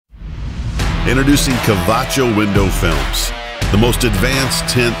Introducing Kavaca Window Films, the most advanced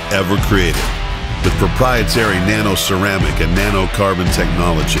tint ever created, with proprietary nano-ceramic and nano-carbon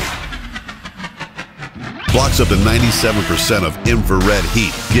technology. Blocks up to 97% of infrared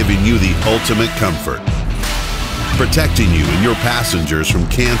heat, giving you the ultimate comfort. Protecting you and your passengers from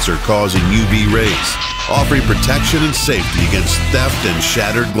cancer-causing UV rays, offering protection and safety against theft and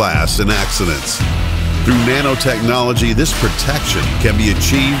shattered glass and accidents. Through nanotechnology, this protection can be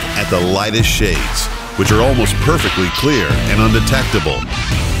achieved at the lightest shades, which are almost perfectly clear and undetectable.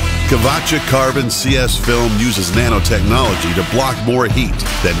 Kavaca Carbon CS film uses nanotechnology to block more heat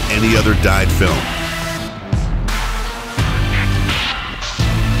than any other dyed film.